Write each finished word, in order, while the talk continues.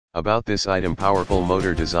About this item: powerful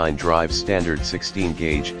motor design, drives standard 16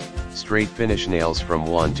 gauge, straight finish, nails from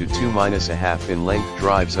 1 to 2.5 in length,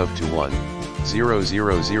 drives up to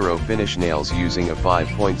 1.000 finish, nails using a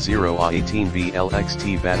 5.0 18V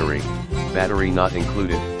LXT battery not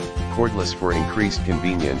included, cordless for increased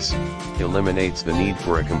convenience, eliminates the need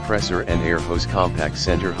for a compressor and air hose, compact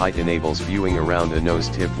center height, enables viewing around a nose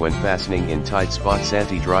tip when fastening in tight spots,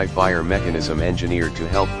 anti-dry fire mechanism engineered to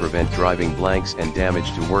help prevent driving blanks and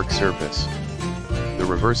damage to work surface. The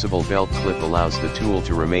reversible belt clip allows the tool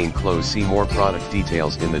to remain closed. See more product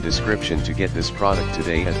details in the description to get this product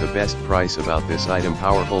today at the best price. About this item: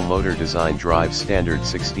 powerful motor design, drives standard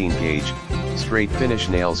 16 gauge, straight finish,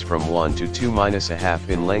 nails from 1 to 2.5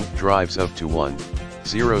 in length, drives up to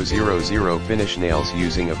 1.000 finish, nails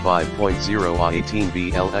using a 5.0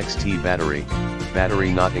 18V LXT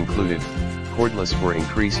battery not included, cordless for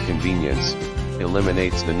increased convenience,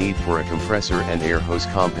 eliminates the need for a compressor and air hose,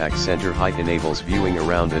 compact center height, enables viewing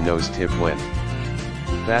around a nose tip when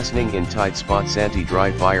fastening in tight spots,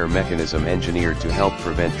 anti-dry fire mechanism engineered to help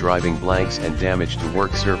prevent driving blanks and damage to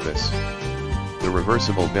work surface. The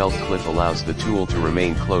reversible belt clip allows the tool to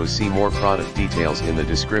remain closed. See more product details in the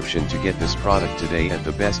description to get this product today at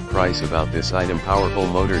the best price. About this item: powerful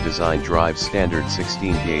motor design, drives standard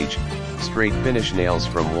 16 gauge, straight finish, nails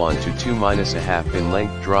from 1 to 2.5 in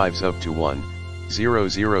length, drives up to 1.000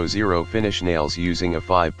 finish, nails using a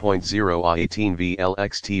 5.0 18V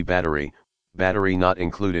LXT battery not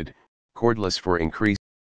included, cordless for increased